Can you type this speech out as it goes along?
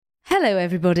Hello,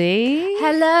 everybody.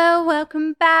 Hello,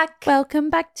 welcome back. Welcome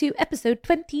back to episode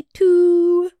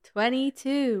 22.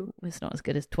 22. It's not as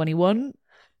good as 21.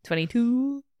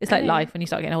 22. It's like life. When you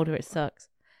start getting older, it sucks.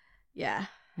 Yeah.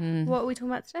 What are we talking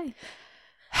about today?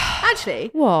 Actually,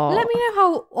 What? let me know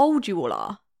how old you all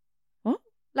are. What?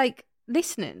 Like,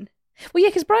 listening. Well, yeah,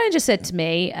 because Brian just said to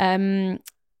me, I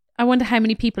wonder how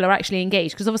many people are actually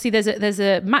engaged. Because obviously there's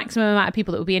a maximum amount of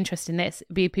people that would be interested in this,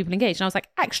 be people engaged. And I was like,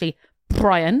 actually,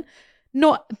 Brian,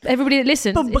 not everybody that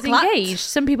listens is engaged.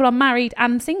 Some people are married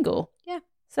and single. Yeah.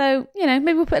 So, you know,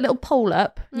 maybe we'll put a little poll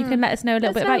up. You can let us know a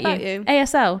little bit about you.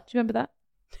 ASL. Do you remember that?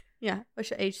 Yeah. What's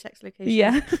your age, sex, location?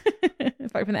 Yeah.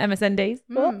 Back from the MSN days.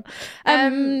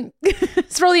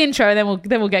 Let's roll the intro and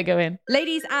then we'll get going.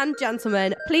 Ladies and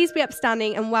gentlemen, please be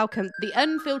upstanding and welcome The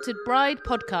Unfiltered Bride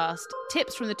podcast.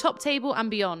 Tips from the top table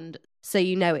and beyond. so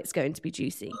you know it's going to be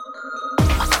juicy.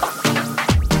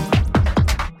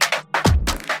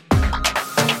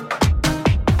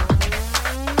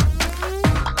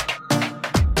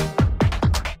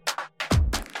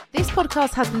 This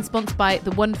podcast has been sponsored by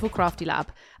the wonderful Crafty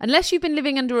Lab. Unless you've been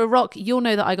living under a rock, you'll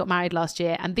know that I got married last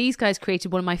year, and these guys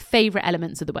created one of my favourite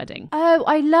elements of the wedding. Oh,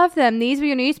 I love them. These were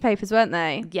your newspapers, weren't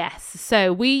they? Yes.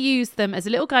 So we used them as a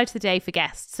little guide to the day for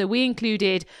guests. So we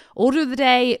included order of the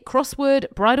day, crossword,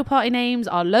 bridal party names,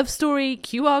 our love story,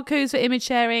 QR codes for image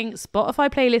sharing, Spotify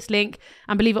playlist link,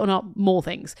 and believe it or not, more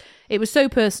things. It was so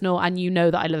personal, and you know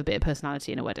that I love a bit of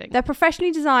personality in a wedding. They're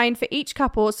professionally designed for each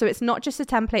couple, so it's not just a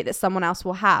template that someone else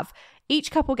will have. Each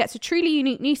couple gets a truly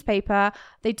unique newspaper.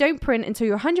 They don't print until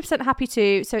you're 100% happy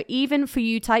to, so even for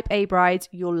you type A brides,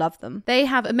 you'll love them. They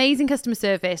have amazing customer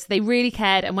service. They really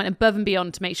cared and went above and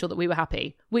beyond to make sure that we were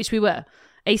happy, which we were.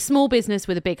 A small business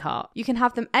with a big heart. You can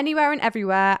have them anywhere and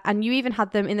everywhere, and you even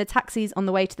had them in the taxis on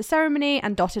the way to the ceremony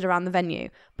and dotted around the venue.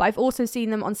 But I've also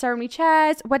seen them on ceremony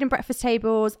chairs, wedding breakfast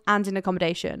tables, and in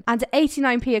accommodation. And at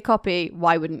 89p a copy,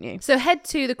 why wouldn't you? So head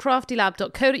to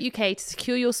thecraftylab.co.uk to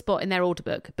secure your spot in their order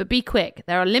book. But be quick,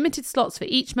 there are limited slots for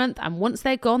each month, and once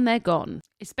they're gone, they're gone.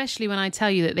 Especially when I tell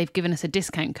you that they've given us a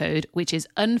discount code, which is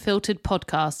Unfiltered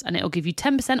Podcast, and it'll give you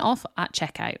 10% off at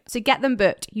checkout. So get them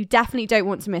booked. You definitely don't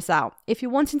want to miss out. If you're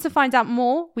wanting to find out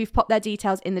more, we've popped their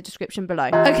details in the description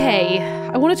below. Okay,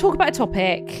 I want to talk about a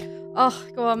topic. Oh,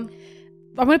 go on.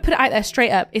 I'm going to put it out there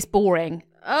straight up. It's boring.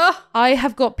 I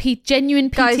have got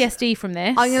genuine PTSD from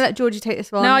this. I'm going to let Georgie take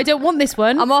this one. No, I don't want this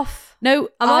one. I'm off. No,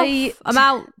 I'm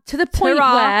out. To the point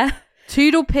where...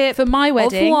 Toodle pip. For my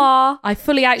wedding, I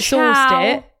fully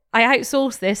outsourced it. I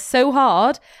outsourced this so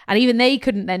hard, and even they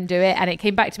couldn't then do it, and it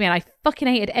came back to me, and I fucking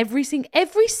hated every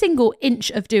single inch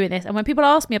of doing this. And when people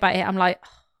ask me about it, I'm like,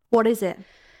 what is it?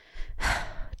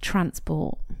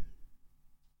 Transport.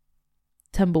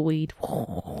 Tumbleweed.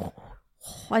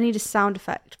 I need a sound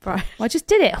effect, Brian. I just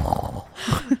did it.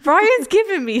 Brian's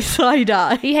giving me side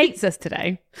eye. He hates us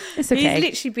today. It's okay. He's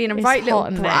literally being a right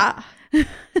little brat.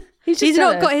 He's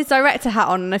not got his director hat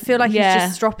on, and I feel like he's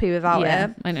just stroppy without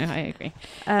it. I know, I agree.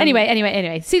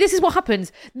 Anyway. See, this is what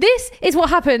happens. This is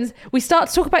what happens. We start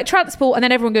to talk about transport, and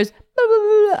then everyone goes, blah,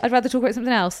 blah, blah. I'd rather talk about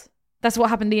something else. That's what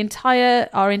happened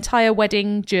our entire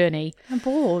wedding journey. I'm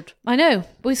bored. I know,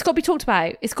 but it's got to be talked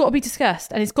about. It's got to be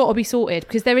discussed, and it's got to be sorted,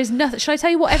 because there is nothing. Shall I tell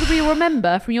you what everybody will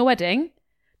remember from your wedding?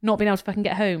 Not being able to fucking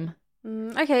get home.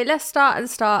 Okay, let's start at the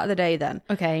start of the day then.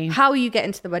 Okay. How are you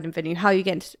getting to the wedding venue? How are you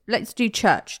getting to... Let's do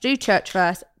church. Do church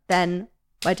first, then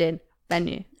wedding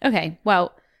venue. Okay,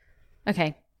 well,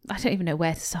 okay. I don't even know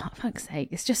where to start, for fuck's sake.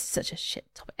 It's just such a shit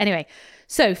topic. Anyway,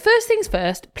 so first things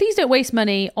first, please don't waste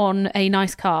money on a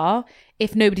nice car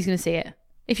if nobody's going to see it.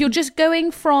 If you're just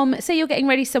going from, say you're getting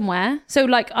ready somewhere. So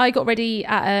like I got ready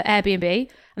at an Airbnb, and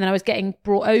then I was getting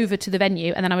brought over to the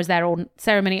venue, and then I was there on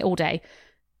ceremony all day.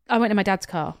 I went in my dad's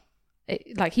car.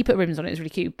 He put ribbons on it. It was really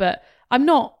cute, but I'm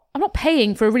not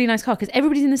paying for a really nice car because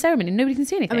everybody's in the ceremony and nobody can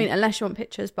see anything. I mean, unless you want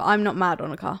pictures, but I'm not mad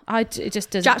on a car. It just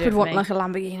doesn't. Jack do would it for want me. like a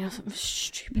Lamborghini or something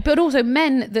stupid. But also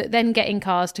men that then get in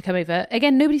cars to come over,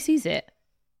 again, nobody sees it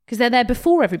because they're there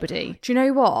before everybody. Do you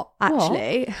know what?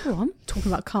 Actually, Go on.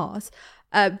 Talking about cars,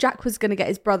 Jack was going to get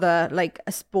his brother like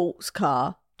a sports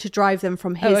car to drive them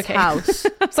from his house.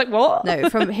 I was like, what? No,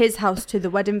 from his house to the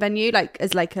wedding venue, like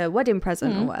as like a wedding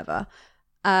present or whatever.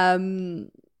 And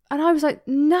I was like,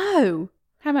 no.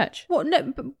 How much? What?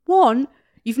 No, but one,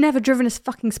 you've never driven a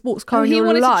fucking sports car in your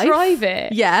life. He wanted to drive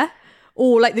it. Yeah.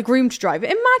 Or like the groom to drive it.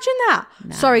 Imagine that.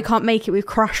 Nah. Sorry, can't make it. We've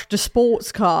crashed a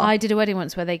sports car. I did a wedding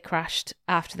once where they crashed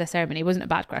after their ceremony. It wasn't a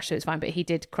bad crash, so it was fine. But he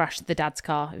did crash the dad's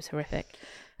car. It was horrific.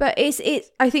 But it's.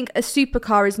 I think a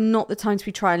supercar is not the time to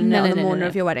be trialing it on the morning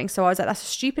of your wedding. So I was like, that's a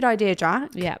stupid idea,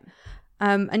 Jack. Yeah.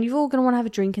 And you're all going to want to have a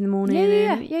drink in the morning.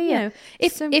 Yeah. and, you know,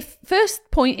 If first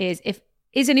point is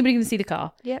anybody going to see the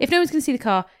car? Yep. If no one's going to see the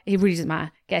car, it really doesn't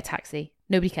matter. Get a taxi.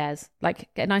 Nobody cares.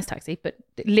 Like, get a nice taxi, but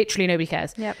literally nobody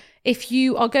cares. Yep. If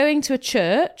you are going to a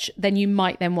church, then you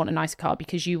might then want a nicer car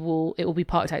because it will be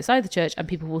parked outside the church and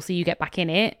people will see you get back in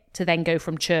it to then go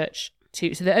from church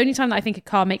to. So the only time that I think a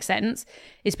car makes sense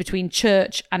is between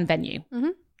church and venue. Mm-hmm.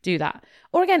 Do that.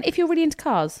 Or again, if you're really into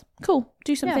cars, cool.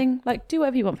 Do something like do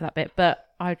whatever you want for that bit. But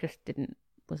I just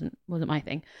wasn't my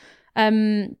thing.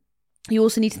 You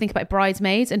also need to think about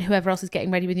bridesmaids and whoever else is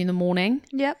getting ready with you in the morning.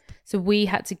 Yep. So we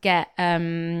had to get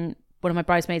one of my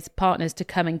bridesmaids' partners to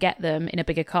come and get them in a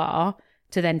bigger car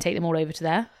to then take them all over to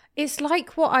there. It's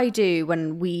like what I do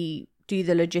when we do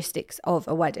the logistics of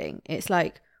a wedding. It's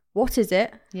like, what is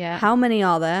it? Yeah. How many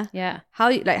are there? Yeah.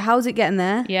 How's it getting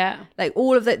there? Yeah. Like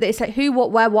all of that. It's like who,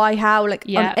 what, where, why, how, like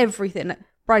Yeah. on everything. Like,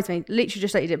 bridesmaids, literally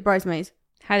just like you did, bridesmaids.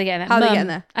 How are they getting there? How are they getting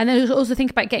there? And then also think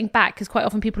about getting back because quite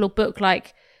often people will book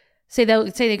like, say they're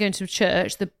going to a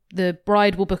church, the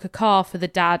bride will book a car for the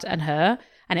dad and her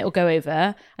and it'll go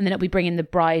over and then it'll be bringing the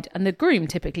bride and the groom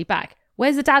typically back.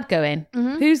 Where's the dad going?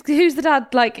 Mm-hmm. Who's the dad?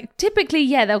 Like typically,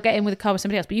 they'll get in with a car with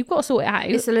somebody else, but you've got to sort it out.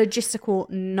 It's a logistical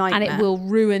nightmare.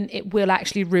 And it will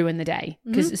actually ruin the day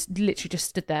because it's literally just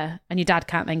stood there and your dad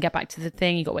can't then get back to the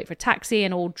thing. You got to wait for a taxi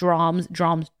and all drams. So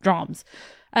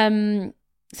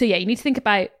yeah, you need to think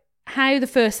about how the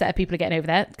first set of people are getting over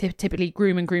there, typically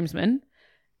groom and groomsmen.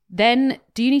 Then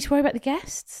do you need to worry about the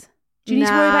guests? Do you need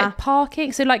to worry about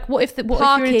parking? So like what if you're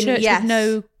in a church with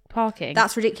no parking?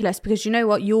 That's ridiculous because you know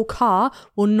what? Your car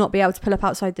will not be able to pull up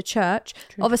outside the church.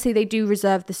 True. Obviously, they do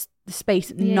reserve the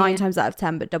space 9 times out of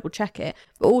 10, but double check it.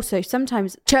 But also,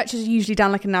 sometimes churches are usually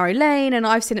down like a narrow lane, and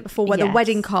I've seen it before where the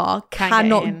wedding car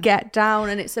cannot get down,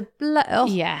 and it's a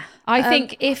Yeah, I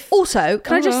think if also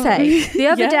can I just say the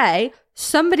other day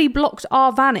somebody blocked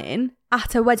our van in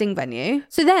at a wedding venue,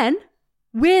 so then.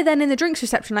 We're then in the drinks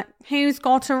reception, like, who's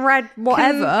got a red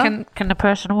whatever? Can the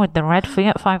person with the red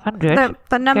Fiat 500?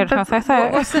 The number.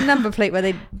 What's the number plate where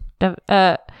they?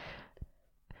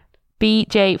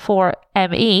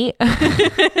 BJ4ME.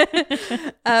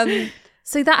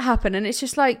 So that happened, and it's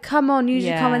just like, come on, use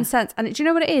your common sense. And do you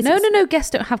know what it is? No.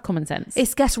 Guests don't have common sense.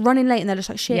 It's guests running late, and they're just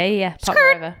like, shit. Yeah.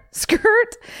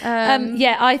 Skirt.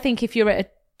 I think if you're at a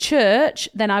church,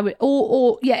 then I would,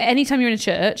 anytime you're in a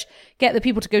church, get the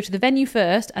people to go to the venue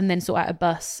first and then sort out a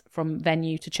bus from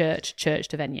venue to church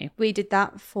to venue. We did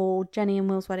that for Jenny and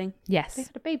Will's wedding. Yes. They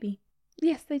had a baby.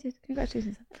 Yes, they did.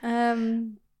 Congratulations.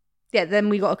 Then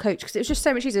we got a coach because it was just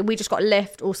so much easier. We just got a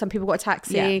lift or some people got a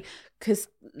taxi because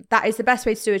that is the best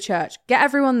way to do a church. Get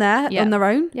everyone there on their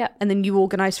own and then you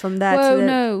organise from there to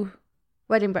the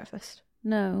wedding breakfast.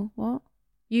 No. What?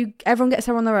 Everyone gets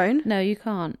there on their own? No, you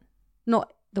can't.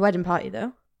 Not the wedding party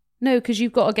though. No, because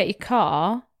you've got to get your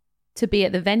car to be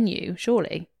at the venue,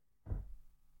 surely.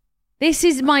 This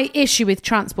is my issue with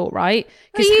transport, right?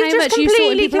 Because how much you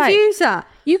completely confuse that.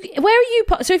 Where are you?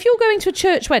 So if you're going to a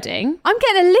church wedding, I'm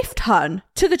getting a lift, hun,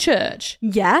 to the church.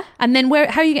 Yeah. And then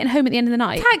how are you getting home at the end of the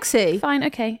night? Taxi. Fine,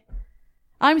 okay.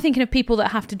 I'm thinking of people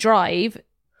that have to drive.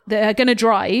 That are going to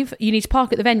drive. You need to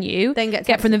park at the venue, then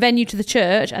get from the venue to the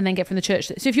church, and then get from the church.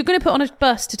 So if you're going to put on a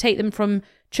bus to take them from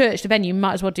church to venue, you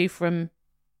might as well do from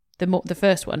the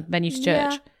first one, venue to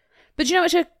church. Yeah. But do you know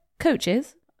what a coach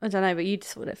is? I don't know, but you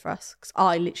just sorted it for us because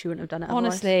I literally wouldn't have done it otherwise.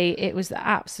 Honestly, it was the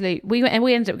absolute. We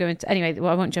ended up going to anyway.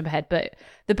 Well, I won't jump ahead, but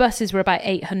the buses were about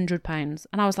 £800,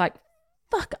 and I was like,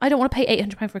 "Fuck! I don't want to pay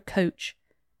 £800 for a coach.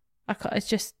 It's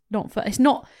just not fun. It's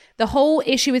not the whole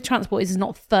issue with transport. Is it's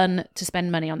not fun to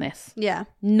spend money on this. Yeah,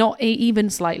 not even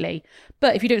slightly.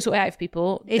 But if you don't sort it out for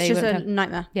people, it's just a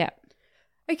nightmare. Yeah.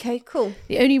 Okay, cool.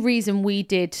 The only reason we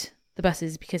did the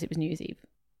buses is because it was New Year's Eve.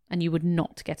 And you would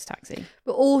not get a taxi.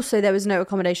 But also there was no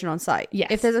accommodation on site.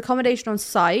 Yes. If there's accommodation on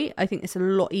site, I think it's a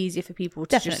lot easier for people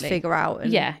to just figure out.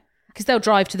 And... Yeah. Because they'll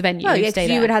drive to the venue. Oh, yeah, stay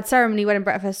there. You would have had ceremony, wedding,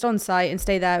 breakfast on site and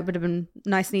stay there. It would have been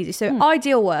nice and easy. So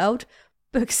ideal world,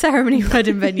 book ceremony,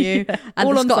 wedding venue, and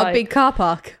all it's got site. a big car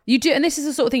park. You do, and this is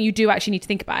the sort of thing you do actually need to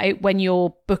think about when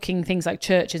you're booking things like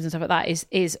churches and stuff like that.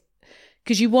 Is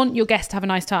because you want your guests to have a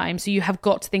nice time, so you have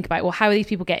got to think about, well, how are these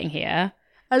people getting here?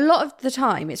 A lot of the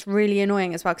time, it's really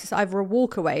annoying as well because it's either a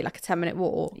walk away, like a 10-minute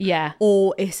walk,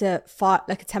 or it's a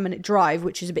 10-minute drive,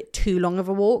 which is a bit too long of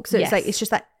a walk. So it's like it's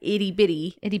just that itty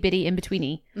bitty in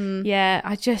betweeny. Yeah,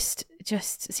 I just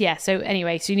yeah. So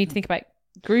anyway, so you need to think about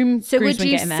groomsmen. So would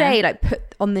you say there. like put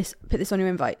this on your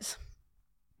invites?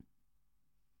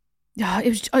 Yeah, it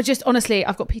was. I just honestly,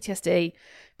 I've got PTSD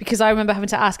because I remember having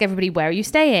to ask everybody, where are you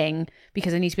staying?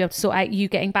 Because I need to be able to sort out you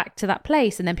getting back to that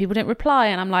place, and then people don't reply,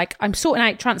 and I'm like, I'm sorting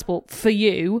out transport for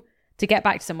you to get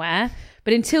back somewhere.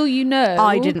 But until you know...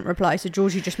 I didn't reply, so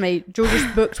Georgie just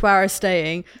booked where I was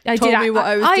staying, told me what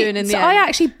I was doing in the end. I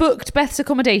actually booked Beth's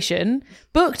accommodation,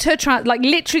 booked her,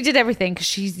 literally did everything,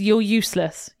 because you're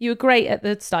useless. You were great at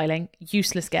the styling.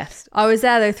 Useless guest. I was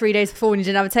there, though, 3 days before when you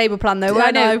didn't have a table plan, though. I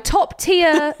know. Top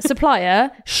tier supplier,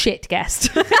 shit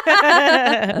guest.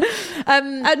 No,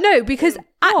 because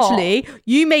actually,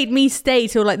 you made me stay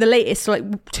till like the latest, till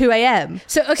like 2 a.m.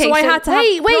 So I had to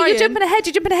wait, you're jumping ahead.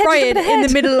 Brian in the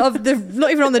middle of the,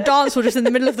 not even on the dance floor, just in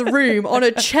the middle of the room on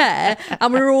a chair,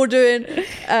 and we were all doing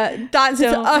dancing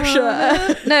to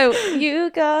Usher. No, you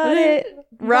got it.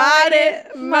 Ride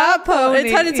it, my pony.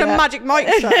 It turned into a Magic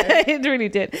Mike show. It really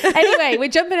did. Anyway, we're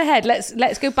jumping ahead.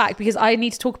 Let's go back, because I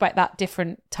need to talk about that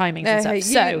different timings and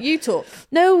stuff. You talk.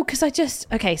 No, because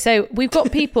so we've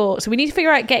got people. So we need to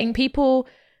figure out getting people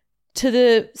to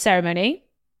the ceremony.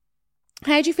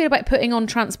 How do you feel about putting on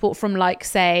transport from, like,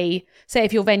 say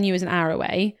if your venue is an hour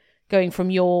away, going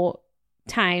from your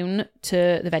town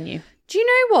to the venue? Do you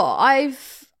know what? I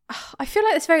feel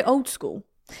like it's very old school.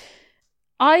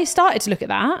 I started to look at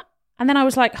that, and then I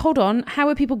was like, hold on, how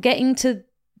are people getting to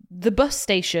the bus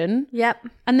station? Yep.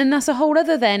 And then that's a whole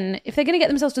other if they're going to get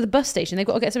themselves to the bus station, they've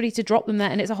got to get somebody to drop them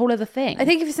there, and it's a whole other thing. I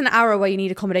think if it's an hour away, you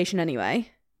need accommodation anyway.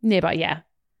 Nearby, yeah.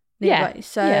 Nearby. Yeah.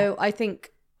 So yeah. I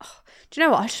think, do you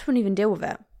know what? I just wouldn't even deal with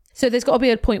it. So there's got to be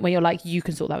a point where you're like, you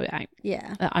can sort that bit out.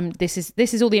 Yeah. This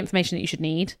is all the information that you should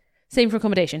need. Same for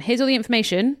accommodation. Here's all the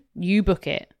information. You book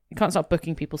it. You can't start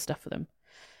booking people's stuff for them.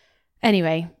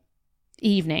 Anyway,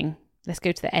 evening. Let's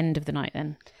go to the end of the night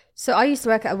then. So I used to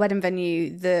work at a wedding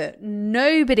venue that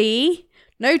no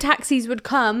taxis would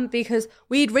come, because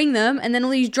we'd ring them and then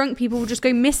all these drunk people would just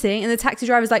go missing, and the taxi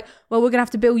driver's like, well, we're gonna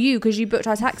have to bill you because you booked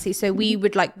our taxi. So we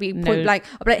would like be point blank,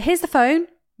 I'd be like, here's the phone,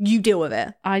 you deal with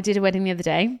it. I did a wedding the other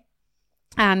day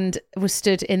and was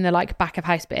stood in the like back of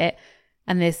house bit,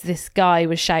 and this guy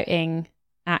was shouting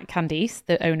at Candice,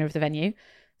 the owner of the venue.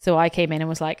 So I came in and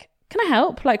was like, can I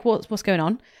help? Like, what's going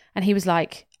on? And he was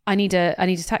like, I need a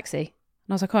taxi.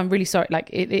 And I was like, oh, I'm really sorry. Like,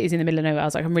 it is in the middle of nowhere. I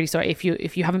was like, I'm really sorry. If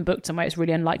you haven't booked somewhere, it's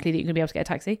really unlikely that you're going to be able to get a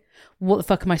taxi. What the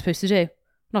fuck am I supposed to do? And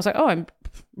I was like, oh, I'm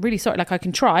really sorry. Like, I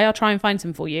can try. I'll try and find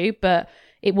some for you. But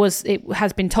it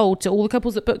has been told to all the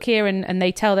couples that book here, and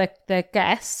they tell their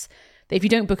guests that if you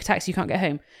don't book a taxi, you can't get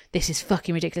home. This is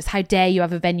fucking ridiculous. How dare you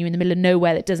have a venue in the middle of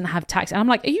nowhere that doesn't have taxi? And I'm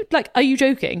like, are you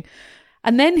joking?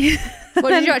 And then what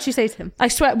did you actually say to him? I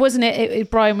swear, wasn't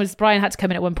it Brian had to come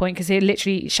in at one point because he was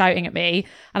literally shouting at me,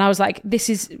 and I was like,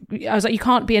 you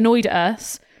can't be annoyed at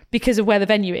us because of where the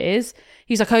venue is.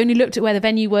 He's like, I only looked at where the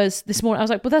venue was this morning. I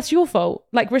was like, well, that's your fault,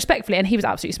 like, respectfully. And he was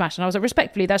absolutely smashed, and I was like,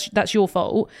 respectfully, that's your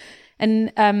fault.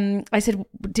 And I said,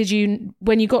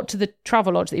 when you got to the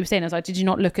travel lodge that you were staying, I was like, did you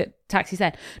not look at taxis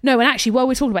then? No. And actually, while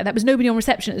we're talking about that, there was nobody on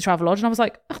reception at the travel lodge, and I was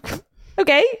like,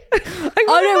 okay.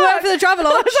 I don't work for the travel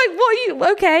lodge. I was like, what are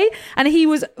you? Okay. And he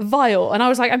was vile. And I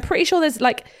was like, I'm pretty sure there's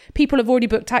like people have already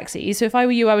booked taxis. So if I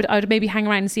were you, I would maybe hang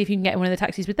around and see if you can get one of the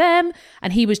taxis with them.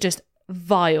 And he was just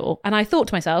vile. And I thought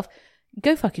to myself,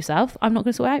 go fuck yourself. I'm not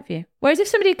going to sort it out for you. Whereas if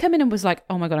somebody had come in and was like,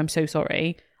 oh my God, I'm so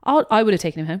sorry, I would have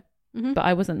taken him home. Mm-hmm. But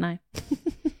I wasn't now.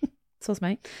 Soz,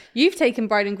 mate. You've taken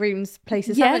bride and groom's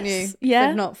places, haven't you? Yeah.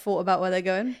 They've not thought about where they're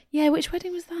going. Yeah. Which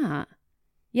wedding was that?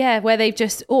 Yeah, where they've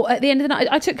just, or at the end of the night,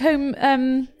 I took home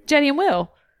Jenny and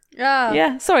Will.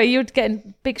 Yeah, sorry, you're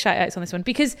getting big shout outs on this one,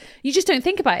 because you just don't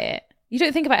think about it. You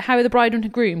don't think about how the bride and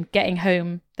groom getting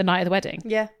home the night of the wedding.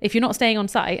 Yeah. If you're not staying on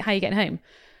site, how are you getting home?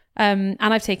 And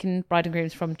I've taken bride and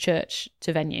grooms from church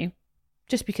to venue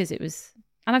just because it was,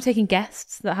 and I've taken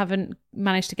guests that haven't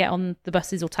managed to get on the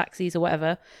buses or taxis or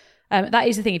whatever. That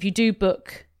is the thing. If you do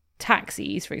book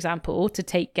taxis, for example, to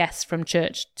take guests from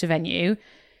church to venue,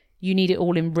 you need it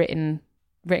all in written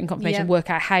confirmation. Work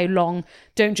out how long.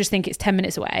 Don't just think it's 10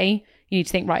 minutes away. You need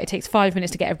to think, right, it takes 5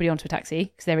 minutes to get everybody onto a taxi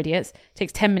because they're idiots. It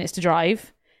takes 10 minutes to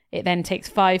drive. It then takes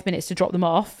 5 minutes to drop them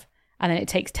off. And then it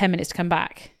takes 10 minutes to come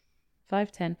back.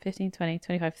 5, 10, 15, 20,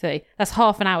 25, 30. That's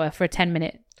half an hour for a 10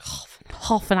 minute,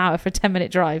 half an hour for a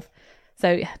 10-minute drive.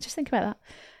 So yeah, just think about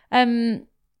that.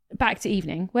 Back to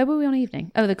evening. Where were we on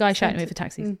evening? Oh, the guy shouting at me for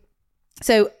taxis.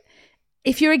 So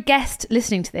if you're a guest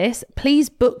listening to this, please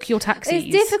book your taxis.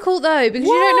 It's difficult though, because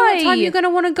you don't know what time you're going to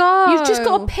want to go. You've just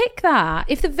got to pick that.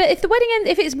 If the wedding ends,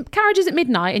 if it's carriages at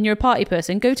midnight and you're a party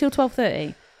person, go till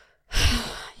 12:30.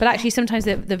 But actually, sometimes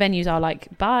the venues are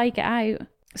like, bye, get out.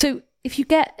 So if you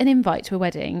get an invite to a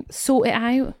wedding, sort it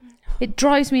out. It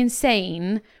drives me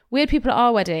insane We had people at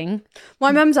our wedding.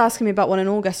 My mum's asking me about one in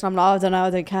August, and I'm like, I don't know, I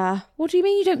don't care. What do you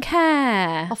mean you don't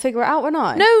care? I'll figure it out when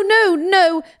I.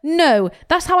 No.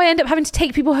 That's how I end up having to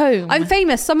take people home. I'm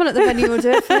famous. Someone at the venue will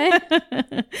do it for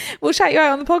me. We'll shout you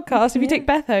out on the podcast if you take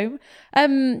Beth home.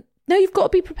 No, you've got to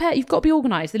be prepared. You've got to be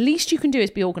organised. The least you can do is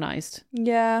be organised.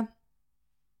 Yeah.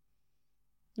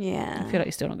 I Yeah. feel like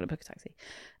you're still not going to book a taxi.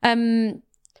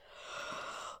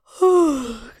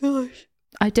 Oh, gosh.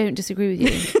 I don't disagree with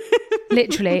you.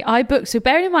 Literally, I booked. So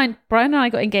bearing in mind, Brian and I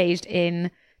got engaged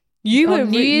in You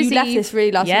New Year's left Eve. this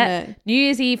really last minute. New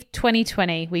Year's Eve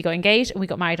 2020. We got engaged and we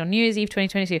got married on New Year's Eve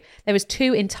 2022. There was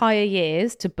 2 entire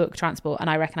years to book transport, and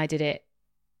I reckon I did it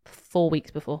 4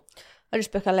 weeks before. I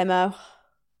just book a limo.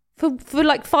 For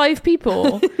like 5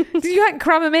 people. You can't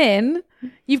cram them in.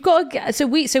 You've got to get, so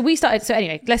we started. So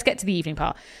anyway, let's get to the evening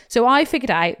part. So I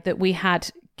figured out that we had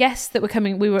guests that were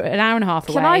coming. We were an hour and a half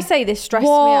away. Can I say this stressed me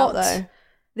out though?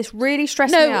 This really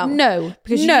stressed me out. No,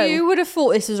 Because you would have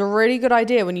thought this was a really good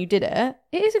idea when you did it.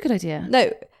 It is a good idea. No,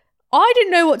 I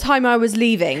didn't know what time I was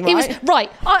leaving. Right? It was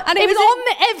right, and it was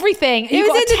on everything. You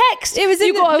got a text. It was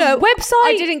you got a website.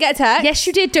 I didn't get a text. Yes,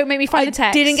 you did. Don't make me find a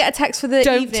text. Didn't get a text for the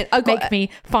evening. Make me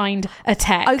find a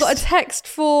text. I got a text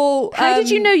for. How did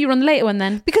you know you were on the later one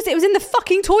then? Because it was in the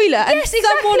fucking toilet. Yes, and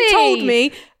someone exactly. told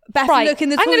me. Beth, look in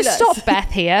the toilet. I'm going to stop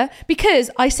Beth here because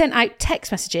I sent out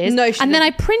text messages and then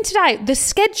I printed out the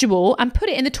schedule and put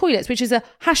it in the toilets, which is a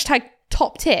hashtag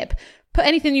top tip. Put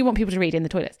anything you want people to read in the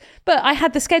toilets. But I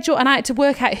had the schedule and I had to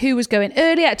work out who was going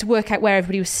early. I had to work out where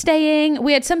everybody was staying.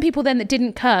 We had some people then that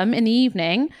didn't come in the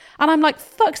evening. And I'm like,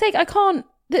 fuck's sake, I can't.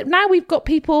 Now we've got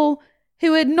people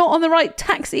who are not on the right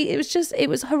taxi. It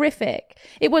was horrific.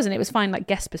 It wasn't. It was fine, like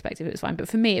guest perspective, it was fine. But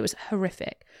for me, it was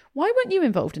horrific. Why weren't you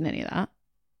involved in any of that?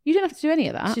 You didn't have to do any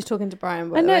of that. She's talking to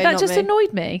Brian. I know, that just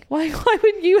annoyed me. Why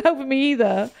wouldn't you help me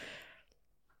either?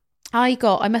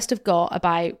 I must have got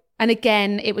about, and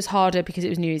again, it was harder because it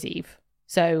was New Year's Eve.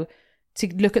 So to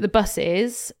look at the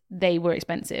buses, they were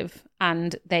expensive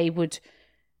and they would,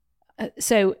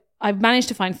 so I managed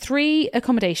to find 3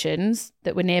 accommodations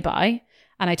that were nearby.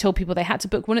 And I told people they had to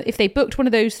book one. If they booked one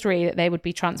of those 3, that there would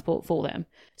be transport for them.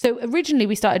 So originally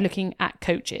we started looking at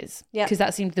coaches because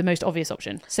that seemed the most obvious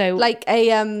option. So like a,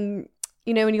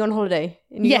 you know, when you go on holiday.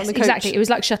 And you yes, go on the coach. exactly. It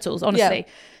was like shuttles, honestly.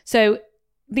 Yeah. So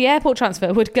the airport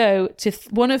transfer would go to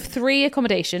one of 3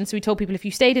 accommodations. So we told people if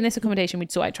you stayed in this accommodation,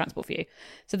 we'd sort out transport for you.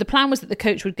 So the plan was that the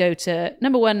coach would go to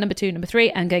number 1, number 2, number 3,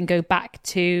 and then go back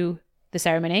to the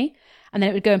ceremony. And then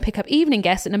it would go and pick up evening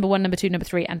guests at number 1, number 2, number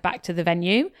 3, and back to the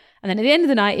venue. And then at the end of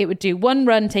the night, it would do one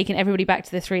run taking everybody back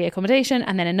to the 3 accommodation,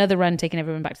 and then another run taking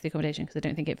everyone back to the accommodation because I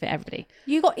don't think it fit everybody.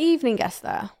 You got evening guests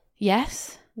there?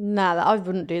 Yes. Nah, I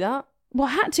wouldn't do that. Well,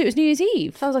 I had to. It was New Year's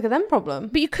Eve. Sounds like a them problem.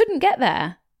 But you couldn't get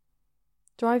there.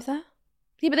 Drive there?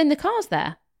 Yeah, but then the car's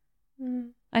there.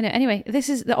 I know. Anyway, this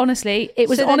is honestly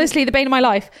the bane of my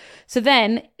life. So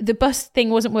then the bus thing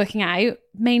wasn't working out,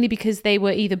 mainly because they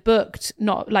were either booked,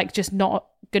 not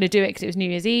going to do it because it was New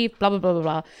Year's Eve, blah, blah, blah, blah,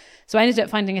 blah. So I ended up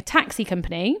finding a taxi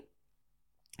company.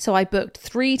 So I booked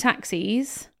 3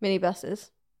 taxis. Minibuses.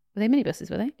 Were they minibuses,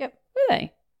 were they? Yep. Were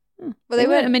they? Well, they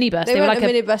weren't a minibus. They were weren't like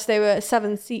a minibus. They were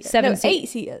 7-seat.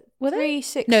 8-seater. Were they? 3,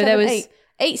 6, no, 7, there was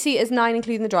 8. 8-seaters, 9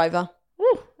 including the driver.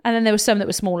 Ooh. And then there was some that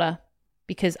were smaller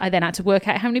because I then had to work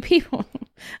out how many people.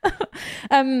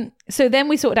 So then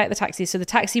we sorted out the taxis. So the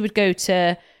taxi would go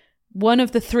to one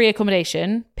of the 3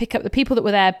 accommodation, pick up the people that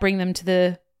were there, bring them to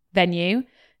the venue,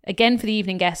 again for the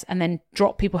evening guests, and then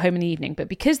drop people home in the evening. But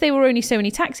because they were only so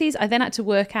many taxis, I then had to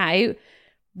work out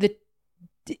the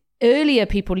earlier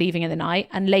people leaving in the night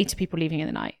and later people leaving in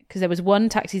the night, because there was one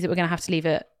taxis that were going to have to leave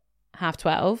at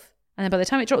 12:30, and then by the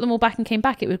time it dropped them all back and came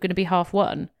back, it was going to be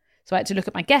 1:30. So I had to look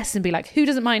at my guests and be like, who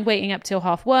doesn't mind waiting up till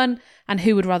 1:30 and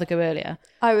who would rather go earlier?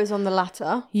 I was on the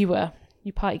latter. You were.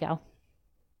 You party gal.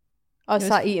 I was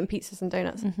sat eating pizzas and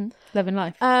donuts. Mm-hmm. Loving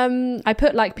life. I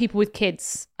put like people with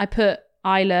kids. I put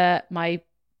Isla,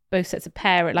 both sets of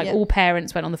parents, all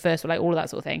parents went on the first one, like all of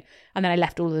that sort of thing. And then I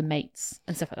left all of the mates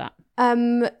and stuff like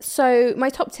that. So my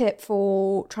top tip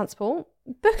for transport,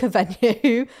 book a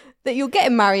venue that you're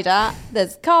getting married at.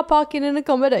 There's car parking and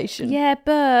accommodation. Yeah,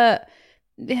 but...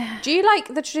 Do you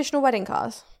like the traditional wedding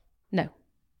cars? No.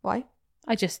 Why?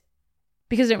 Because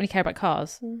I don't really care about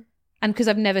cars. And because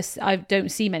I don't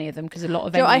see many of them because a lot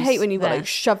of venues. I hate when you've got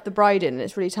shove the bride in and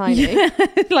it's really tiny.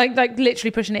 like literally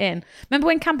pushing it in. Remember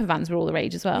when camper vans were all the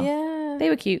rage as well? Yeah. They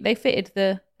were cute. They fitted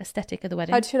the aesthetic of the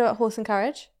wedding. How do you feel about horse and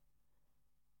carriage?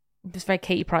 It's very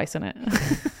Katie Price on it.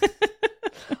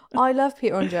 I love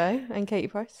Peter Andre and Katie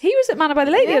Price. He was at Manor by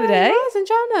the Lake the other day. He was in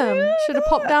Cheltenham. Should have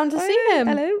popped down to see him.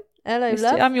 Hello,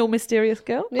 love. I'm your mysterious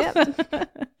girl. Yep.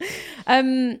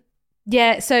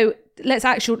 Yeah, so let's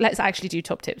actually do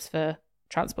top tips for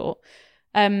transport.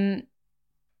 Do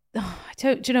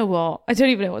you know what? I don't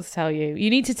even know what to tell you. You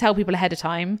need to tell people ahead of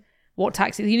time what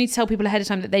taxis. You need to tell people ahead of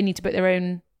time that they need to book their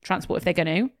own transport if they're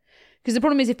going to. Because the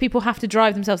problem is if people have to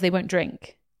drive themselves, they won't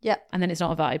drink. Yeah. And then it's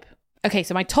not a vibe. Okay,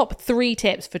 so my top 3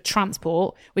 tips for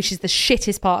transport, which is the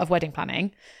shittest part of wedding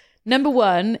planning. Number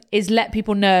 1 is let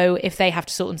people know if they have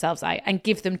to sort themselves out and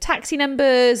give them taxi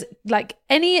numbers, like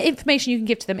any information you can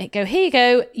give to them. Go, here you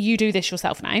go, you do this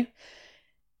yourself now.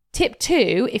 Tip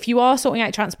 2, if you are sorting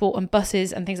out transport and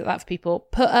buses and things like that for people,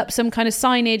 put up some kind of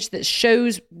signage that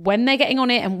shows when they're getting on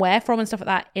it and where from and stuff like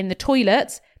that in the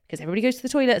toilets, because everybody goes to the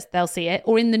toilets, they'll see it,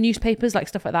 or in the newspapers, like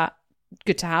stuff like that.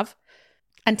 Good to have.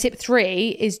 And tip 3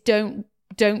 is don't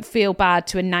feel bad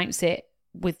to announce it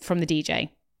from the DJ.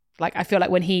 Like, I feel like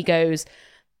when he goes,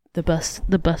 the bus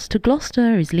to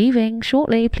Gloucester is leaving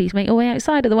shortly. Please make your way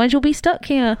outside, otherwise you'll be stuck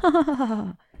here.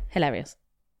 Hilarious.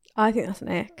 I think that's an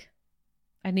ick.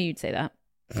 I knew you'd say that.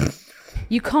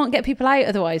 You can't get people out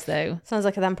otherwise, though. Sounds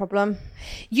like a them problem.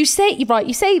 You say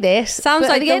this. Sounds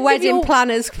like the wedding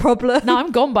planner's problem. No,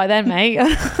 I'm gone by then, mate.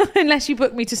 Unless you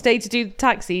book me to stay to do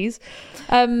taxis.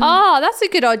 That's a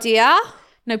good idea.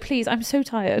 No, please, I'm so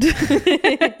tired.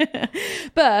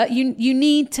 But you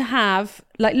need to have,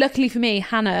 like, luckily for me,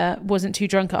 Hannah wasn't too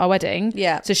drunk at our wedding.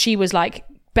 Yeah. So she was like,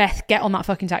 Beth, get on that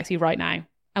fucking taxi right now.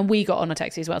 And we got on a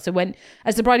taxi as well. So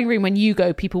as the bride and groom, when you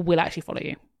go, people will actually follow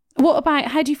you.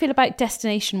 How do you feel about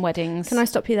destination weddings? Can I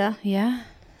stop you there? Yeah.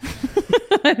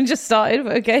 I just started,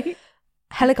 but okay.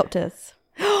 Helicopters.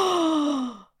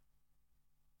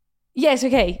 Yes,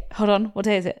 okay. Hold on. What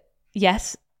day is it?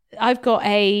 Yes. I've got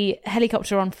a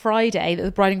helicopter on Friday that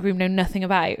the bride and groom know nothing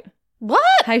about.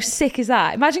 What? How sick is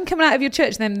that? Imagine coming out of your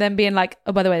church and then being like,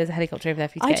 oh, by the way, there's a helicopter over there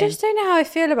for you to I get just don't know how I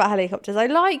feel about helicopters. I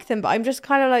like them, but I'm just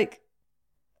kind of like,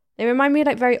 they remind me of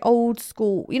like very old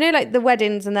school. You know, like the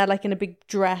weddings and they're like in a big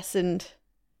dress and...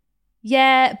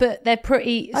 Yeah, but they're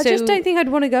pretty... I just don't think I'd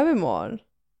want to go in one.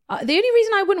 The only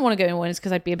reason I wouldn't want to go in one is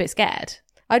because I'd be a bit scared.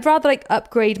 I'd rather like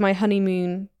upgrade my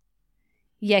honeymoon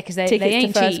because they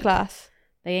ain't to first cheap. class.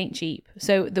 They ain't cheap.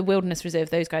 So the Wilderness Reserve,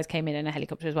 those guys came in a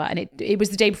helicopter as well. And it was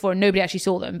the day before and nobody actually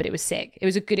saw them, but it was sick. It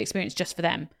was a good experience just for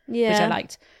them, which I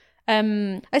liked.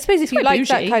 I suppose if you like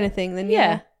that kind of thing, then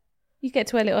yeah. You get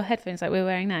to wear little headphones like we're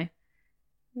wearing now.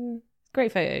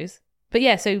 Great photos. But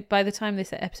yeah, so by the time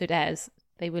this episode airs,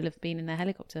 they will have been in their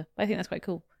helicopter. I think that's quite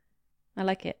cool. I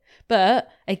like it.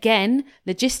 But again,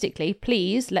 logistically,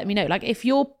 please let me know. Like if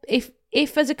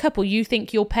as a couple you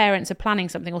think your parents are planning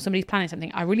something or somebody's planning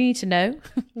something, I really need to know.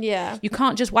 Yeah. You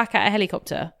can't just whack out a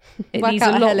helicopter. It needs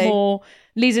a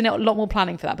lot more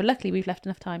planning for that. But luckily we've left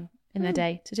enough time in their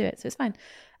day to do it. So it's fine.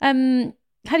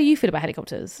 How do you feel about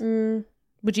helicopters?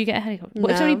 Would you get a helicopter? What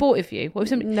if somebody bought it for you? What if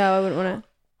somebody... No, I wouldn't want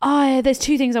it. There's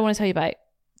 2 things I want to tell you about.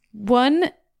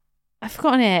 One, I've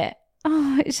forgotten it.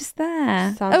 Oh, it's just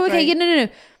there. Sounds okay. great. Yeah, no.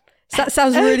 That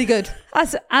sounds really good.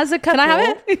 As a couple, can I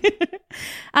have it?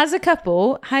 As a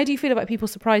couple, how do you feel about people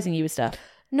surprising you with stuff?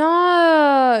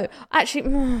 No,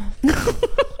 actually,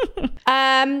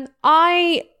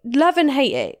 I love and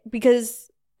hate it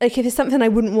because like if it's something I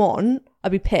wouldn't want,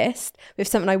 I'd be pissed. If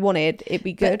it's something I wanted, it'd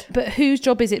be good. But whose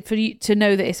job is it for you to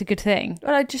know that it's a good thing?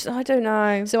 Well, I don't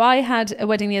know. So I had a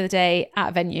wedding the other day at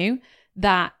a venue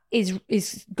that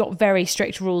is got very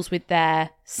strict rules with their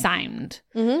sound.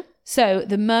 Mm-hmm. So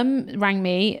the mum rang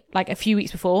me like a few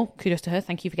weeks before. Kudos to her.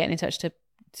 Thank you for getting in touch to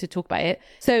talk about it.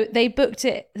 So they booked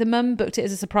it. The mum booked it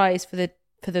as a surprise for the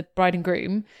bride and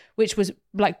groom, which was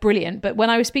like brilliant. But when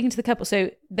I was speaking to the couple, so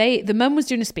the mum was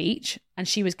doing a speech and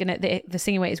she was gonna the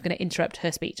singing waiter was gonna interrupt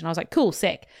her speech, and I was like, cool,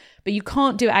 sick. But you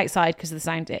can't do it outside because of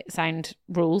the sound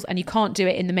rules, and you can't do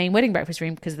it in the main wedding breakfast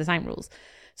room because of the sound rules.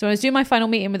 So when I was doing my final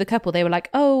meeting with the couple, they were like,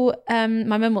 oh,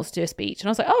 my mum wants to do a speech. And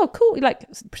I was like, oh, cool. Like,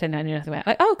 pretending I knew nothing about it.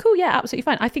 Like, oh, cool. Yeah, absolutely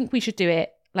fine. I think we should do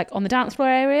it like on the dance floor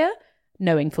area,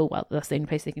 knowing full well that's the only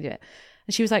place they can do it.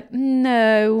 And she was like,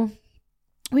 no,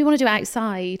 we want to do it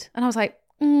outside. And I was like,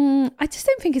 I just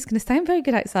don't think it's going to sound very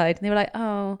good outside. And they were like,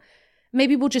 oh,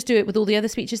 maybe we'll just do it with all the other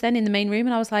speeches then in the main room.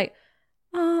 And I was like,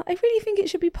 I really think it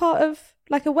should be part of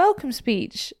like a welcome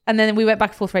speech. And then we went back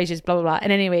and forth for ages, blah, blah, blah.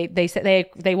 And anyway, they said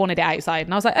they wanted it outside.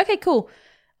 And I was like, okay, cool.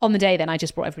 On the day then, I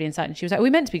just brought everybody inside. And she was like, are we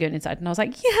meant to be going inside? And I was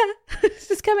like, yeah,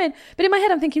 just come in. But in my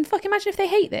head, I'm thinking, fuck, imagine if they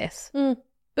hate this.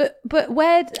 But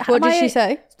where... What did she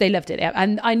say? They loved it. Yeah.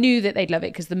 And I knew that they'd love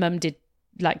it because the mum did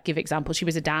like give examples. She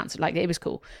was a dancer. Like it was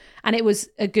cool. And it was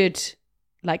a good...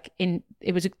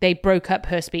 they broke up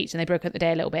her speech and they broke up the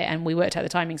day a little bit and we worked out the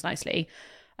timings nicely.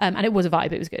 And it was a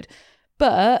vibe. It was good.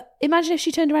 But imagine if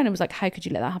she turned around and was like, how could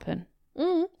you let that happen?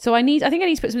 So I think I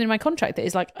need to put something in my contract that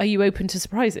is like, are you open to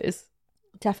surprises?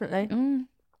 Definitely. Mm.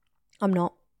 I'm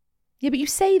not. Yeah, but you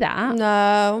say that.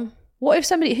 No. What if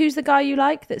who's the guy you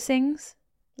like that sings?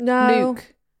 No.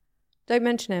 Luke. Don't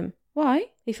mention him. Why?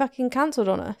 He fucking cancelled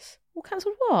on us. Well,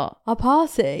 cancelled what? Our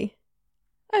party.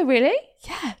 Oh, really?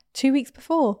 Yeah. 2 weeks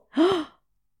before. Oh.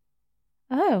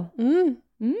 Mm.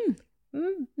 Mm.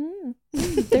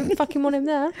 Don't fucking want him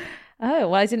there. Oh,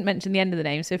 well, I didn't mention the end of the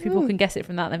name, so if people can guess it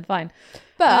from that, then fine.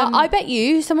 But I bet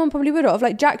you someone probably would have.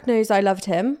 Like, Jack knows I loved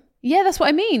him. Yeah, that's what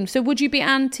I mean. So would you be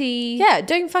anti... Yeah,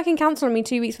 don't fucking cancel on me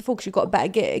 2 weeks before because you've got a better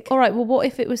gig. All right, well, what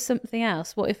if it was something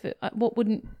else? What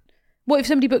if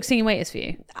somebody booked singing waiters for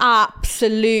you?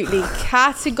 Absolutely.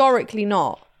 Categorically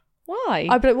not. Why?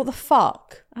 I'd be like, what the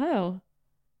fuck? Oh.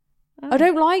 I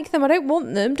don't like them. I don't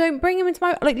want them. Don't bring them into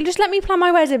my... Like, just let me plan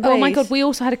my wedding, please. Oh my God, we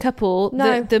also had a couple.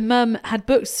 No. The mum had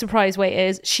booked surprise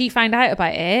waiters. She found out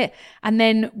about it and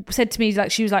then said to me,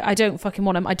 like, she was like, I don't fucking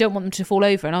want them. I don't want them to fall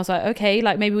over. And I was like, okay,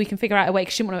 like maybe we can figure out a way,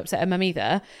 because she didn't want to upset her mum either.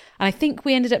 And I think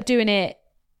we ended up doing it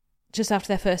just after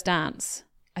their first dance.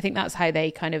 I think that's how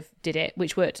they kind of did it,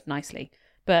 which worked nicely.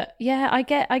 But yeah, I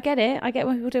get it. I get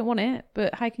when people don't want it.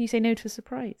 But how can you say no to a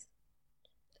surprise?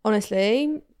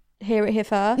 Honestly, hear it here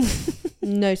first.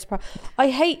 No surprise. I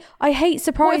hate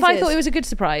surprises. What if I thought it was a good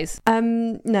surprise?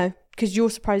 No, because your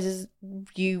surprises,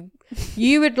 you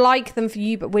would like them for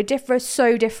you, but we're different.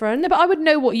 So different. No, but I would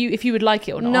know if you would like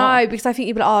it or not. No, because I think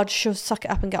you'd be like, oh, just suck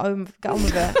it up and get on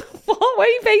with it. What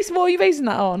are you basing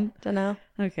that on? Don't know.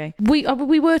 Okay. We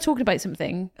were talking about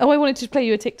something. Oh, I wanted to play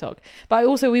you a TikTok, but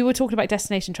we were talking about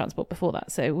destination transport before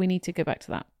that, so we need to go back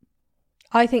to that.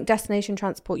 I think destination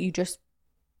transport.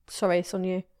 Sorry, it's on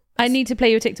you. I need to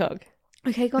play you a TikTok.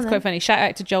 Okay, go on. It's quite funny. Shout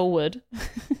out to Joel Wood.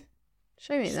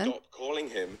 Show me then. Stop calling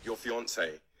him your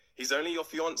fiancé. He's only your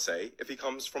fiancé if he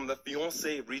comes from the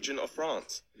fiancé region of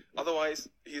France. Otherwise,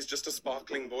 he's just a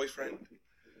sparkling boyfriend.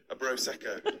 A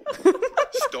prosecco.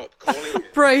 Stop calling him.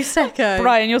 Prosecco.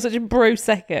 Brian, you're such a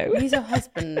prosecco. He's a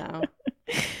husband now.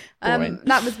 Boring.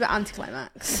 That was a bit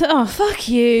anticlimax. Oh, fuck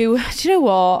you. Do you know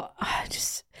what?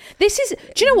 Do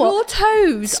you know what? Your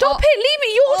toes. Stop it, leave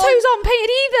me. Your toes aren't painted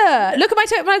either. Look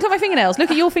at my fingernails.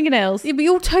 Look at your fingernails. Yeah, but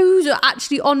your toes are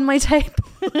actually on my table.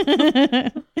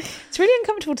 It's really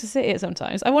uncomfortable to sit here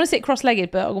sometimes. I want to sit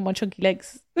cross-legged, but I've got my chunky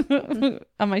legs and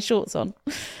my shorts on.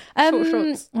 Short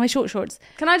shorts. My short shorts.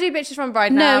 Can I do bitches from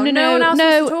Bride now? No one else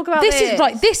wants to talk about this. Is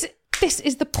right. This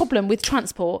is the problem with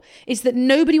transport, is that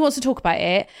nobody wants to talk about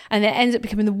it, and it ends up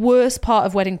becoming the worst part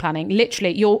of wedding planning.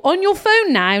 Literally, you're on your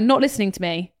phone now, not listening to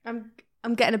me.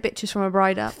 I'm getting a bitches from a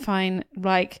bride up. Fine.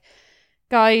 Like,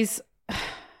 guys,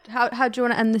 How do you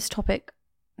want to end this topic?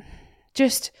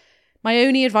 just my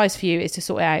only advice for you is to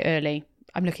sort it out early.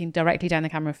 I'm looking directly down the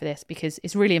camera for this because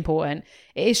it's really important.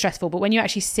 It is stressful, but when you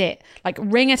actually sit, like,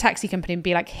 ring a taxi company and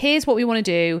be like, here's what we want to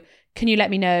do. Can you let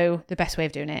me know the best way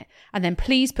of doing it? And then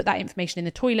please put that information in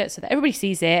the toilet so that everybody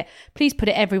sees it. Please put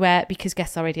it everywhere, because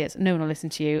guests are idiots. No one will listen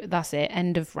to you. That's it.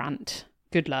 End of rant.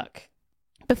 Good luck.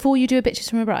 Before you do a bitches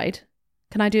from a bride,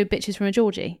 can I do a bitches from a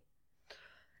Georgie?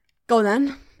 Go on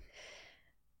then.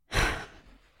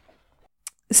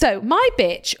 So my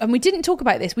bitch, and we didn't talk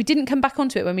about this, we didn't come back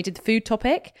onto it when we did the food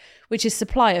topic, which is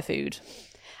supplier food.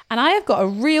 And I have got a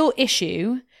real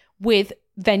issue with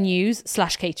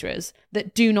venues/caterers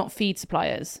that do not feed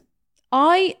suppliers.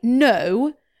 I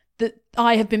know that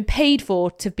I have been paid for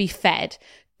to be fed.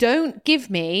 Don't give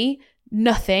me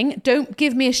nothing. Don't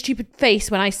give me a stupid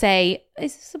face when I say,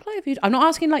 is this supplier food? I'm not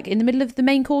asking like in the middle of the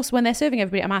main course when they're serving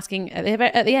everybody. I'm asking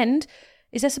at the end,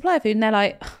 is there supplier food? And they're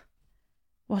like,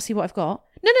 well, I'll see what I've got.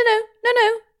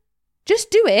 No.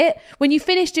 Just do it when you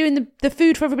finish doing the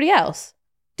food for everybody else.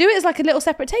 Do it as like a little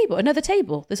separate table, another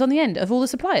table that's on the end of all the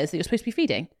suppliers that you're supposed to be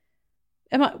feeding.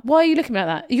 Why are you looking at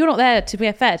me like that? You're not there to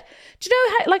be fed. Do you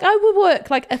know how, like, I would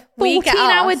work like a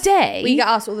 14-hour day. We get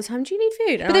asked all the time, do you need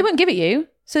food? But they won't give it you.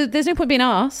 So there's no point being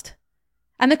asked.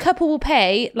 And the couple will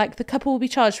pay, like the couple will be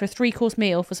charged for a 3-course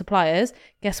meal for suppliers.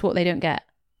 Guess what they don't get?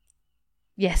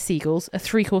 Yes, seagulls, a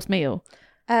 3-course meal.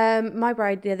 My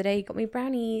bride the other day got me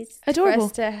brownies. Adorable.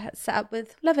 For us to set up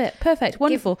with. Love it. Perfect.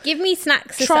 Wonderful. Give me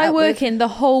snacks to Try set up working the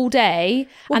whole day.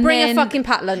 We'll and bring then... a fucking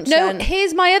packed lunch. No, then.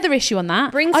 here's my other issue on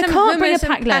that. Bring I some can't bring a hummus and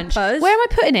packed lunch. peppers. Where am I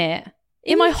putting it?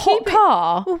 In my hot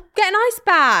car? Well, get an ice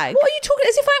bag. What are you talking?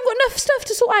 As if I haven't got enough stuff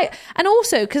to sort out. And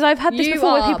also, because I've had this You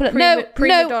before where are people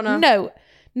prima donna.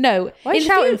 No. Why are you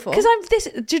shouting for? Because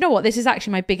do you know what? This is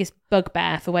actually my biggest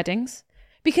bugbear for weddings.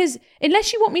 Because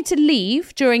unless you want me to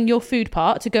leave during your food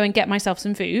part to go and get myself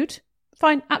some food,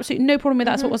 fine, absolutely no problem with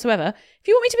that whatsoever. If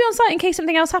you want me to be on site in case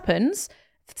something else happens,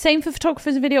 Same for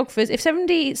photographers and videographers. If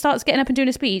somebody starts getting up and doing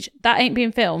a speech, that ain't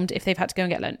being filmed if they've had to go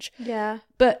and get lunch. Yeah.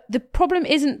 But the problem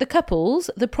isn't the couples.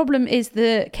 The problem is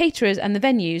the caterers and the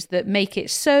venues that make it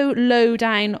so low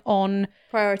down on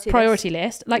priority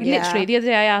list. Like literally the other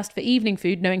day I asked for evening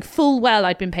food knowing full well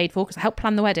I'd been paid for because I helped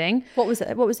plan the wedding. What was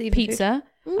it? What was the evening pizza.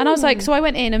 And I was like, so I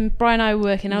went in and Brian and I were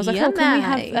working. And I was like, oh, can we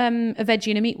have a veggie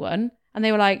and a meat one? And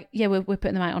they were like, yeah, we're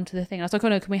putting them out onto the thing. And I was like, oh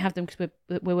no, can we have them because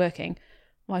we're working?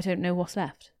 Well, I don't know what's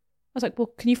left. I was like,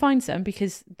 well, can you find some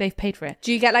because they've paid for it?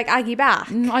 Do you get like Aggie back?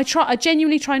 I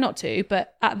genuinely try not to,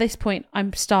 but at this point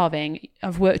I'm starving.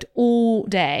 I've worked all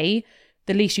day.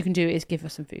 The least you can do is give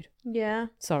us some food. Yeah.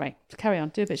 Sorry. Carry on.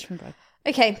 Do a bitch from bread.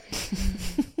 Okay.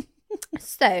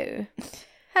 So,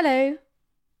 hello.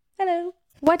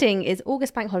 Wedding is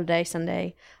August bank holiday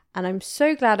Sunday, and I'm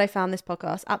so glad I found this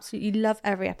podcast. Absolutely love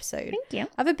every episode. Thank you.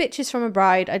 I have a bitches from a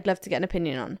bride I'd love to get an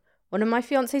opinion on. One of my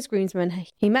fiance's groomsmen,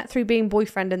 he met through being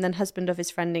boyfriend and then husband of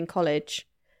his friend in college.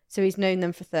 So he's known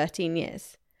them for 13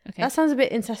 years. Okay. That sounds a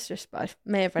bit incestuous, but I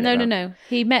may have read it wrong. No.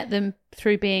 He met them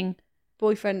through being...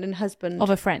 boyfriend and husband... of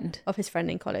a friend. Of his friend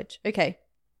in college. Okay.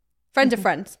 Friend of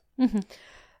friends.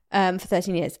 For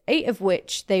 13 years. 8 of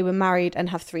which they were married and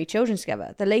have 3 children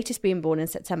together. The latest being born in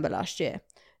September last year.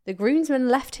 The groomsman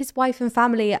left his wife and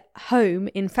family at home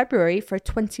in February for a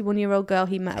 21-year-old girl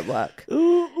he met at work.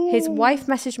 His wife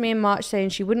messaged me in March saying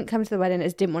she wouldn't come to the wedding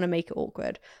as didn't want to make it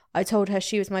awkward. I told her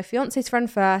she was my fiance's friend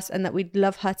first and that we'd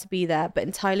love her to be there, but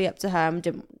entirely up to her and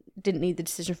didn't need the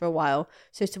decision for a while,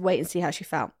 so to wait and see how she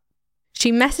felt.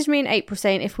 She messaged me in April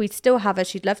saying if we'd still have her,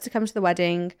 she'd love to come to the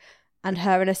wedding, and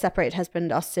her and her separated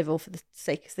husband are civil for the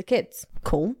sake of the kids.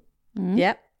 Cool.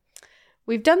 Yep.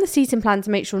 We've done the seating plan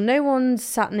to make sure no one's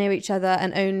sat near each other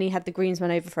and only had the groomsmen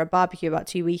over for a barbecue about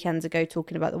 2 weekends ago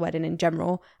talking about the wedding in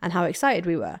general and how excited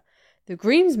we were. The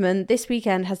groomsman this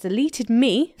weekend has deleted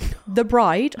me, the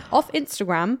bride, off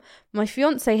Instagram. My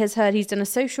fiance has heard he's done a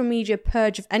social media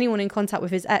purge of anyone in contact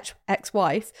with his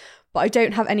ex-wife, but I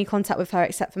don't have any contact with her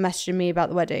except for messaging me about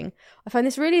the wedding. I find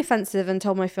this really offensive and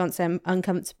told my fiance I'm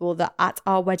uncomfortable that at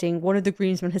our wedding, one of the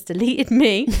groomsmen has deleted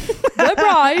me, the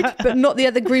bride, but not the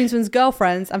other groomsmen's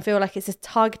girlfriends, and feel like it's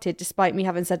targeted despite me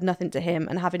having said nothing to him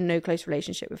and having no close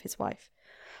relationship with his wife.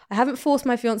 I haven't forced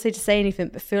my fiance to say anything,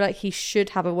 but feel like he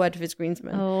should have a word with his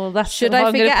groomsmen. Oh, that's... Should I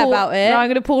forget about it? No, I'm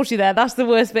going to pause you there. That's the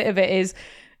worst bit of it is...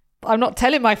 I'm not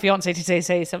telling my fiance to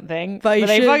say something, but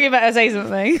they fucking better say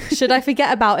something. Should I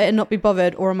forget about it and not be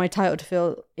bothered, or am I entitled to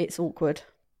feel it's awkward?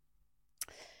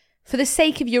 For the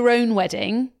sake of your own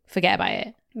wedding, forget about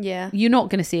it. Yeah. You're not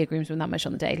going to see a groomsman that much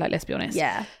on the day, like, let's be honest.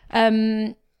 Yeah.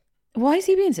 Why is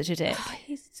he being such a dick?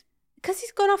 Because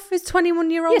he's gone off his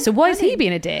 21-year-old. Yeah, so why is he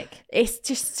being a dick? It's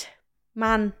just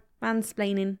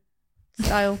mansplaining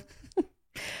style.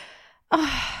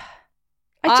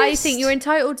 I think you're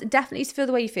entitled definitely to feel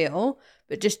the way you feel,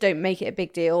 but just don't make it a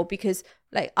big deal because,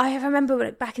 like, I remember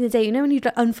like, back in the day, you know, when you'd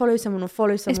like, unfollow someone or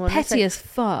follow someone. It's petty like, as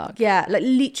fuck. Yeah, like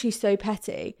literally so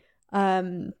petty.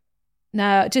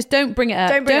 No, just don't bring it up.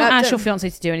 Don't ask your fiance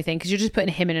to do anything because you're just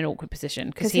putting him in an awkward position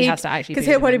because he has to actually. Because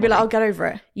he'll probably be like, "I'll get over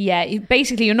it." Yeah,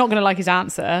 basically, you're not going to like his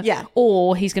answer. Yeah,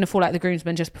 or he's going to fall out the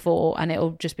groomsman just before, and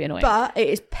it'll just be annoying. But it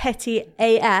is petty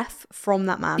AF from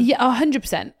that man. Yeah,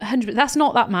 100%. 100%. That's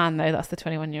not that man though. That's the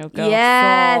 21-year-old girl.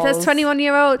 Yeah, that's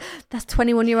 21-year-old. That's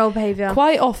 21-year-old behaviour.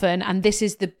 Quite often, and this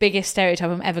is the biggest stereotype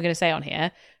I'm ever going to say on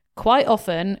here. Quite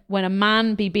often, when a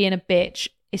man be being a bitch,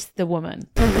 it's the woman.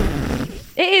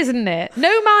 It is, isn't it?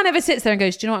 No man ever sits there and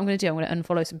goes, do you know what I'm going to do? I'm going to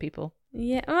unfollow some people.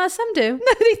 Yeah, well, some do.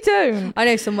 No, they don't. I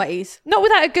know some ways. Not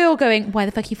without a girl going, why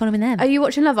the fuck are you following them? Are you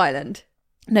watching Love Island?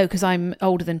 No, because I'm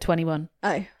older than 21.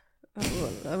 Oh.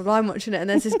 Well, I'm watching it and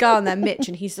there's this guy on there, Mitch,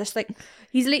 and he's just like,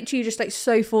 he's literally just like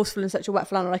so forceful and such a wet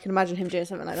flannel. I can imagine him doing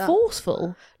something like that.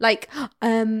 Forceful? Like,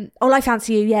 I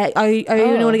fancy you, yeah. I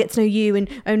only want to get to know you and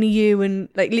only you, and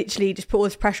like literally just put all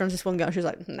this pressure on this one girl. She was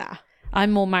like, nah.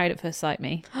 I'm more married at first sight,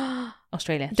 me.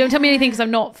 Australia. Don't tell me anything because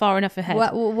I'm not far enough ahead.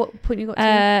 What point you got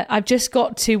to? I've just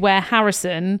got to where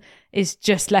Harrison is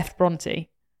just left Bronte.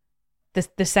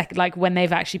 The second, like when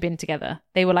they've actually been together.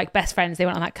 They were like best friends. They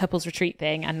went on that couples retreat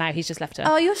thing and now he's just left her.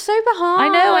 Oh, you're so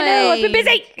behind. I know. I've been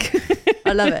busy.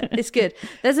 I love it. It's good.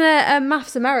 There's a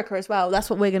Maths America as well. That's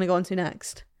what we're going to go on to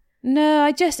next.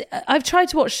 No, I've tried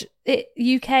to watch it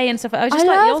UK and stuff. I just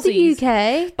like love the Aussies. The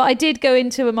UK. But I did go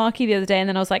into a marquee the other day and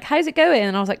then I was like, how's it going?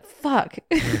 And I was like, fuck.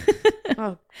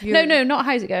 Oh, no, not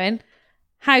how's it going.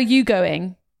 How you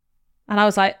going? And I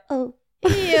was like, oh.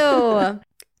 Ew.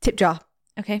 Tip jar.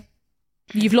 Okay.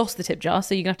 You've lost the tip jar,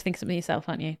 so you're going to have to think of something yourself,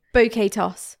 aren't you? Bouquet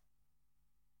toss.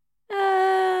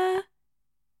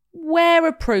 Where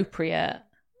appropriate.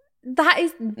 That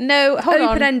is No, hold on.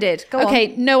 open-ended. Go on.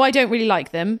 Okay, no, I don't really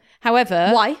like them. However,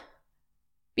 Why?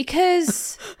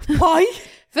 because Why?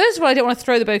 first of all, I don't want to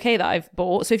throw the bouquet that I've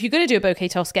bought. So if you're going to do a bouquet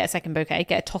toss, get a second bouquet,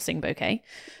 get a tossing bouquet.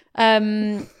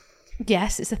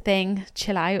 Yes, it's a thing.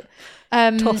 Chill out.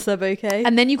 Toss a bouquet.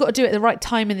 And then you've got to do it at the right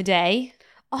time in the day.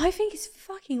 I think it's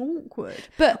fucking awkward.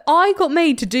 But I got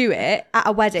made to do it at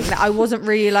a wedding that I wasn't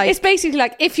really like. it's basically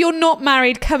like, if you're not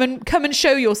married, come and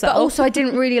show yourself. But also, I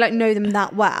didn't really like know them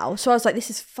that well, so I was like, "This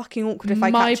is fucking awkward if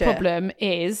I My catch it." problem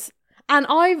is, And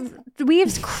we have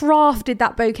crafted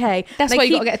that bouquet. That's And why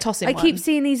you got to get a tossing I one. keep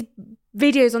seeing these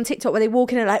videos on TikTok where they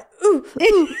walk in and like, ooh,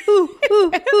 ooh, ooh,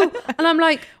 ooh, ooh, and I'm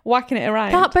like, whacking it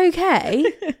around. that bouquet.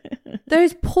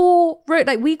 Those poor,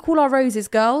 like we call our roses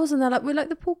girls, and they're like, we're like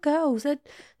the poor girls.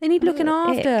 They need looking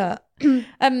after.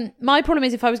 My problem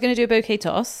is, if I was going to do a bouquet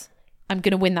toss, I'm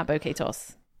going to win that bouquet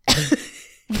toss.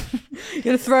 You're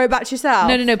gonna throw it back to yourself.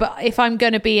 No. But if I'm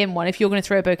going to be in one, if you're going to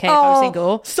throw a bouquet, if I was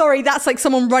single, sorry, that's like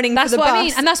someone running that's for the what bus. I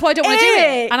mean, and that's why I don't want to do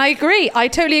it. Ick. And I agree. I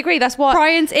totally agree. That's what.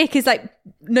 Brian's ick is like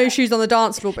no shoes on the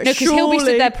dance floor, but No, because he'll be stood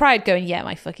surely- there proud, going, "Yeah,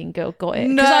 my fucking girl got it."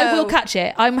 Because No. I will catch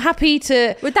it. I'm happy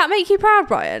to. Would that make you proud,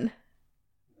 Brian?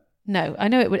 No, I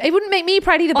know it would. It wouldn't make me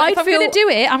proud either. But I'd if I'm feel- going to do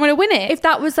it, I'm going to win it. If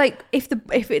that was like if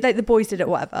it, like the boys did it, or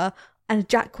whatever, and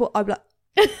Jack caught, I'd be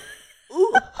like,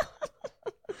 ooh.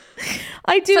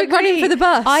 I do It's like agree. running for the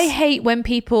bus. I hate when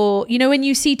people, you know, when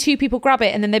you see two people grab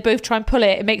it and then they both try and pull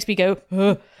it, it makes me go.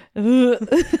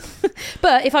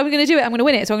 But if I'm going to do it, I'm going to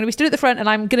win it. So I'm going to be stood at the front and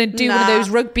I'm going to do one of Nah. those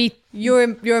rugby. You're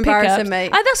embarrassing, pickups. mate.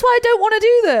 And that's why I don't want to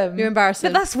do them. You're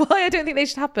embarrassing. But that's why I don't think they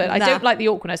should happen. I Nah. don't like the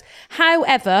awkwardness.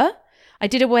 However, I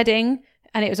did a wedding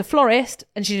and it was a florist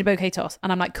and she did a bouquet toss.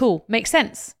 And I'm like, cool, makes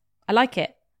sense. I like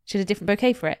it. She had a different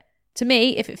bouquet for it. To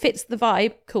me, if it fits the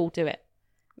vibe, cool, do it.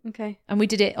 Okay, And we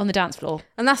did it on the dance floor.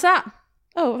 and that's that.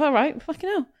 Oh, all right. Fucking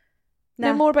hell. Nah.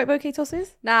 No more about bouquet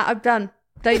tosses? Nah, I'm done.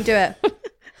 Don't do it.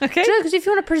 Okay. Because if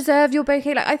you want to preserve your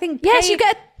bouquet, like I think Yes, pay-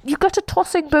 you got a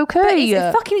tossing bouquet. but it's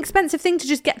a fucking expensive thing to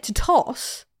just get to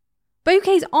toss.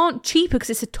 Bouquets aren't cheaper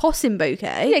because it's a tossing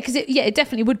bouquet. Yeah, because it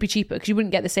definitely would be cheaper because you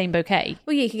wouldn't get the same bouquet.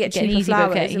 Well, yeah, you could get Get an cheaper easy flowers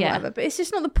bouquet, and yeah. whatever, but it's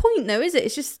just not the point, though, is it? It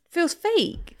just feels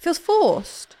fake. It feels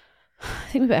forced. I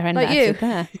think we better end Like that you.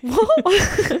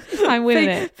 episode there. I'm winning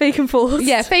it. Fake and forced.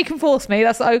 Yeah, fake and force me.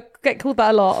 That's I get called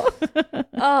that a lot.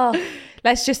 Oh,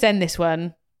 Let's just end this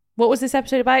one. What was this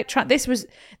episode about? This was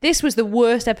the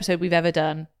worst episode we've ever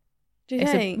done. do you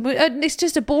It's, think? it's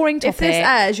just a boring topic. If this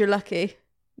airs, you're lucky.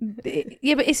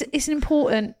 Yeah, but it's an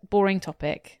important, boring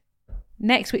topic.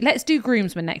 Next week, let's do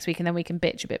groomsmen next week, and then we can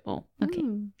bitch a bit more. Okay,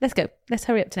 let's go. Let's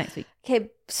hurry up to next week. Okay,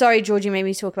 sorry, Georgie made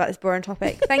me talk about this boring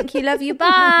topic. Thank you, love you,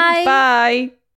 bye. Bye.